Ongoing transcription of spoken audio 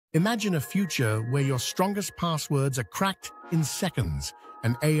Imagine a future where your strongest passwords are cracked in seconds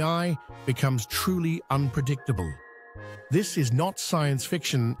and AI becomes truly unpredictable. This is not science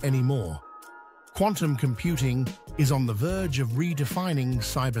fiction anymore. Quantum computing is on the verge of redefining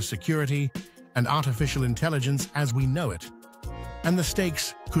cybersecurity and artificial intelligence as we know it, and the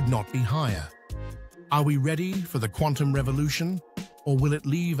stakes could not be higher. Are we ready for the quantum revolution, or will it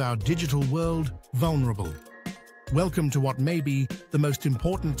leave our digital world vulnerable? Welcome to what may be the most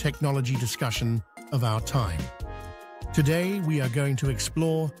important technology discussion of our time. Today, we are going to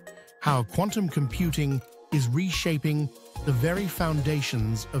explore how quantum computing is reshaping the very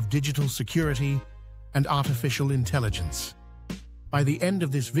foundations of digital security and artificial intelligence. By the end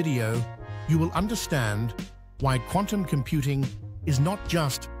of this video, you will understand why quantum computing is not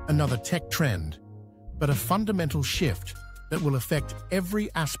just another tech trend, but a fundamental shift that will affect every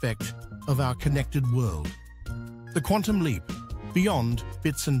aspect of our connected world. The quantum leap, beyond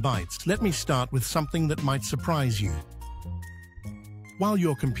bits and bytes. Let me start with something that might surprise you. While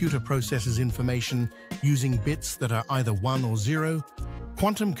your computer processes information using bits that are either 1 or 0,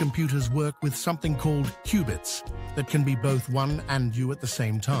 quantum computers work with something called qubits that can be both 1 and 2 at the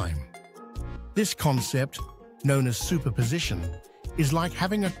same time. This concept, known as superposition, is like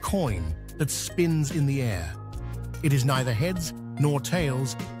having a coin that spins in the air. It is neither heads nor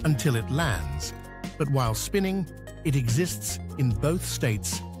tails until it lands, but while spinning, it exists in both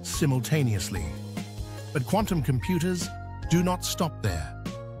states simultaneously. But quantum computers do not stop there.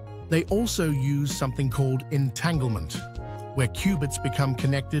 They also use something called entanglement, where qubits become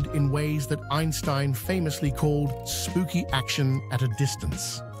connected in ways that Einstein famously called spooky action at a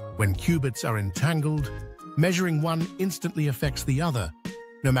distance. When qubits are entangled, measuring one instantly affects the other,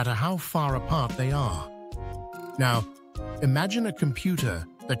 no matter how far apart they are. Now, imagine a computer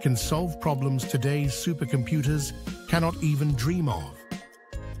that can solve problems today's supercomputers cannot even dream of.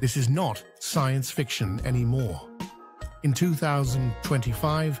 This is not science fiction anymore. In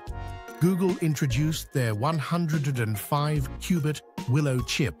 2025, Google introduced their 105-qubit Willow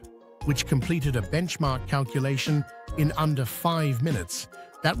chip, which completed a benchmark calculation in under 5 minutes.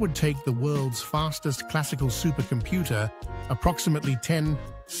 That would take the world's fastest classical supercomputer approximately 10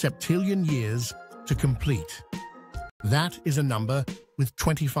 septillion years to complete. That is a number with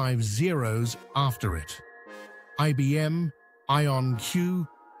 25 zeros after it. IBM, IonQ,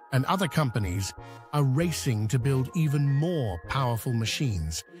 and other companies are racing to build even more powerful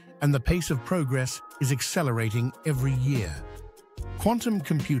machines, and the pace of progress is accelerating every year. Quantum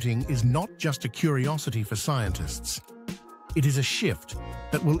computing is not just a curiosity for scientists. It is a shift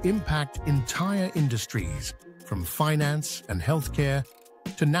that will impact entire industries, from finance and healthcare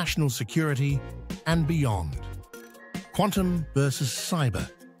to national security and beyond. Quantum versus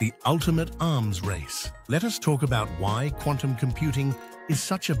cyber, the ultimate arms race. Let us talk about why quantum computing is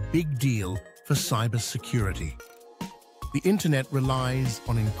such a big deal for cybersecurity. The internet relies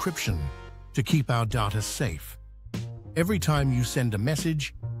on encryption to keep our data safe. Every time you send a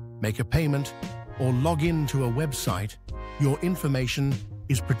message, make a payment, or log in to a website, your information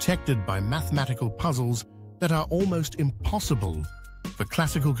is protected by mathematical puzzles that are almost impossible for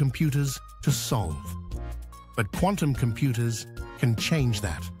classical computers to solve. But quantum computers can change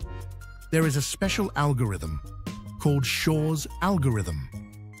that. There is a special algorithm called Shor's algorithm.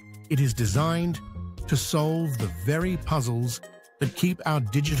 It is designed to solve the very puzzles that keep our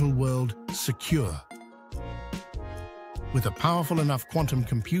digital world secure. With a powerful enough quantum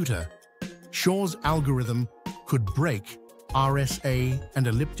computer, Shor's algorithm could break RSA and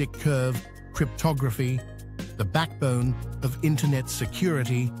elliptic curve cryptography, the backbone of internet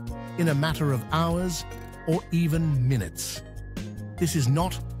security, in a matter of hours or even minutes. This is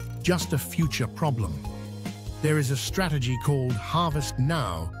not just a future problem. There is a strategy called Harvest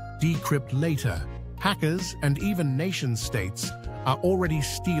Now, Decrypt Later. Hackers and even nation-states are already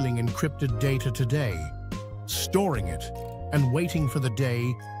stealing encrypted data today, storing it, and waiting for the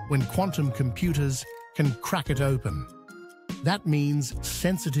day when quantum computers can crack it open. That means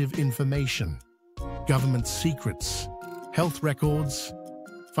sensitive information, government secrets, health records,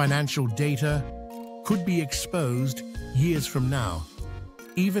 financial data could be exposed years from now,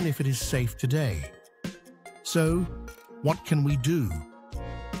 even if it is safe today. So, what can we do?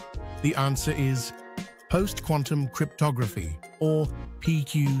 The answer is Post-Quantum Cryptography, or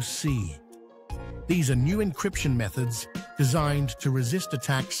PQC. These are new encryption methods designed to resist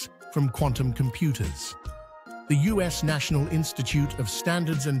attacks from quantum computers. The U.S. National Institute of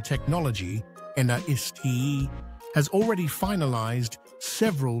Standards and Technology, NIST, has already finalized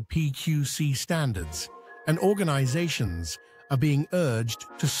several PQC standards, and organizations are being urged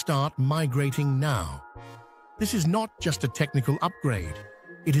to start migrating now. This is not just a technical upgrade.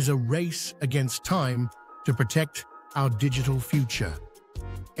 It is a race against time to protect our digital future.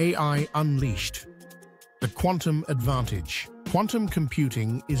 AI Unleashed. The quantum advantage. Quantum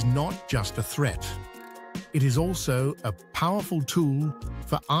computing is not just a threat. It is also a powerful tool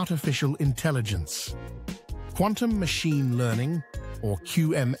for artificial intelligence. Quantum machine learning, or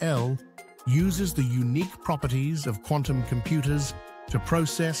QML, uses the unique properties of quantum computers to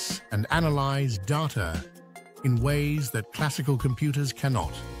process and analyze data in ways that classical computers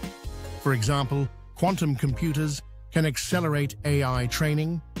cannot. For example, quantum computers can accelerate AI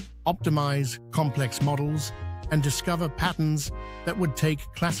training, optimize complex models, and discover patterns that would take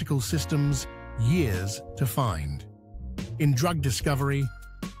classical systems years to find. In drug discovery,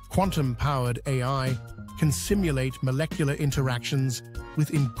 quantum-powered AI can simulate molecular interactions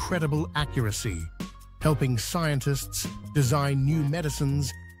with incredible accuracy, helping scientists design new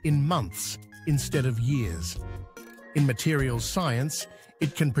medicines in months instead of years. In materials science,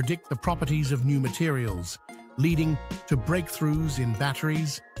 it can predict the properties of new materials, leading to breakthroughs in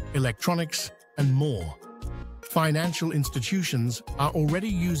batteries, electronics, and more. Financial institutions are already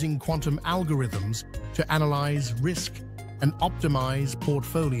using quantum algorithms to analyze risk and optimize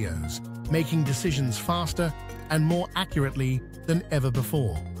portfolios, making decisions faster and more accurately than ever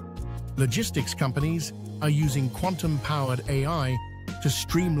before. Logistics companies are using quantum-powered AI to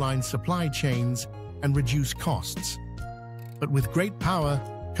streamline supply chains and reduce costs. But with great power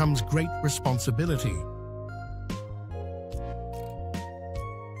comes great responsibility.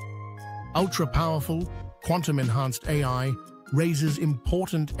 Ultra-powerful, quantum-enhanced AI raises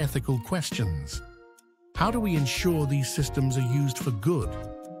important ethical questions. How do we ensure these systems are used for good?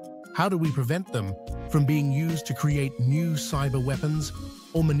 How do we prevent them from being used to create new cyber weapons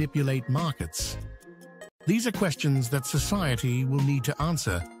or manipulate markets? These are questions that society will need to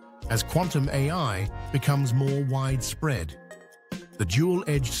answer as quantum AI becomes more widespread. The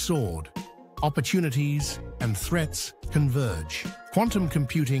dual-edged sword. Opportunities and threats converge. Quantum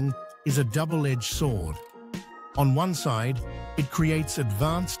computing is a double-edged sword. On one side, it creates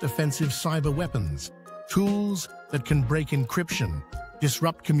advanced offensive cyber weapons, tools that can break encryption,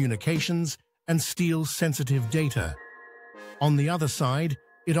 disrupt communications, and steal sensitive data. On the other side,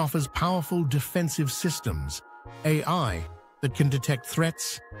 it offers powerful defensive systems, AI, that can detect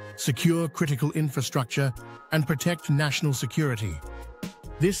threats, secure critical infrastructure, and protect national security.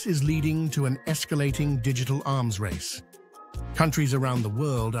 This is leading to an escalating digital arms race. Countries around the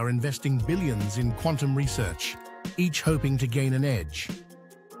world are investing billions in quantum research, each hoping to gain an edge.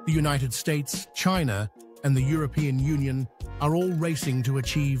 The United States, China, and the European Union are all racing to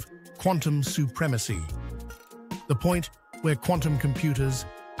achieve quantum supremacy, the point where quantum computers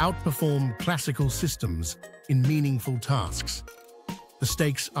outperform classical systems in meaningful tasks. The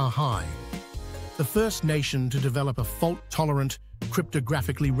stakes are high. The first nation to develop a fault-tolerant,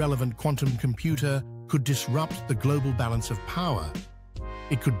 cryptographically relevant quantum computer could disrupt the global balance of power.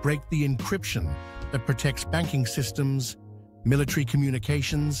 It could break the encryption that protects banking systems, military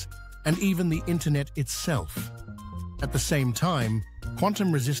communications, and even the internet itself. At the same time,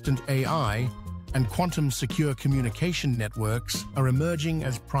 quantum-resistant AI and quantum-secure communication networks are emerging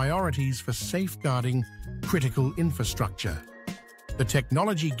as priorities for safeguarding critical infrastructure. The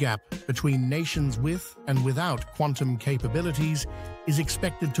technology gap between nations with and without quantum capabilities is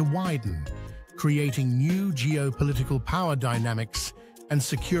expected to widen, creating new geopolitical power dynamics and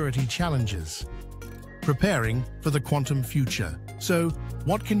security challenges. Preparing for the quantum future. So,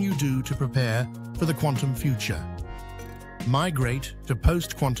 what can you do to prepare for the quantum future? Migrate to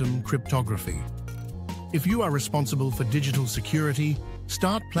post-quantum cryptography. If you are responsible for digital security,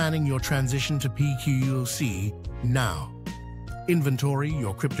 start planning your transition to PQC now. Inventory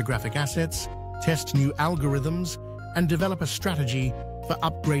your cryptographic assets, test new algorithms, and develop a strategy for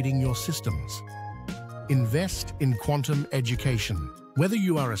upgrading your systems. Invest in quantum education. Whether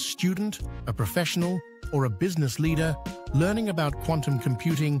you are a student, a professional, or a business leader, learning about quantum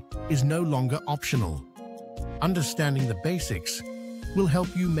computing is no longer optional. Understanding the basics will help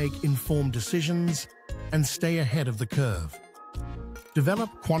you make informed decisions and stay ahead of the curve. Develop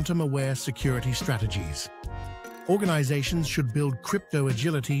quantum-aware security strategies. Organizations should build crypto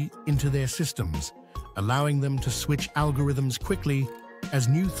agility into their systems, allowing them to switch algorithms quickly as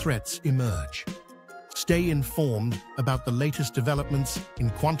new threats emerge. Stay informed about the latest developments in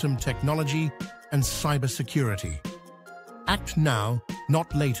quantum technology and cybersecurity. Act now,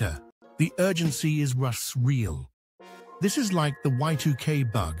 not later. The urgency is real. This is like the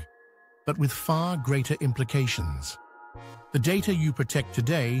Y2K bug, but with far greater implications. The data you protect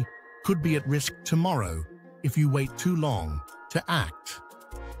today could be at risk tomorrow if you wait too long to act.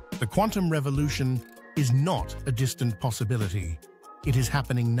 The quantum revolution is not a distant possibility. it is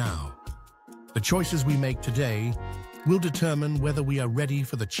happening now. The choices we make today will determine whether we are ready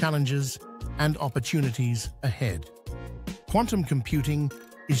for the challenges and opportunities ahead. Quantum computing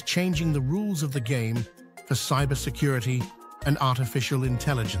is changing the rules of the game for cybersecurity and artificial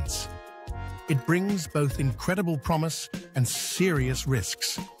intelligence. It brings both incredible promise and serious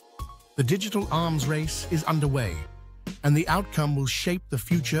risks. The digital arms race is underway, and the outcome will shape the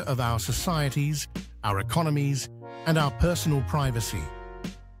future of our societies, our economies, and our personal privacy.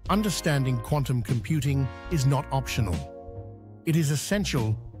 Understanding quantum computing is not optional. It is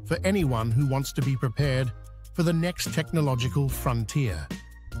essential for anyone who wants to be prepared for the next technological frontier.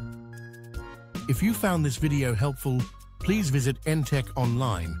 If you found this video helpful, please visit NTech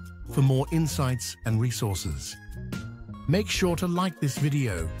Online for more insights and resources. Make sure to like this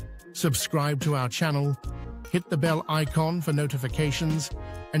video, subscribe to our channel, hit the bell icon for notifications,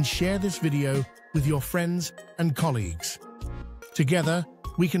 and share this video with your friends and colleagues. Together,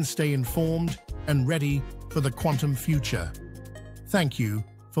 we can stay informed and ready for the quantum future. Thank you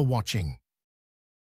for watching.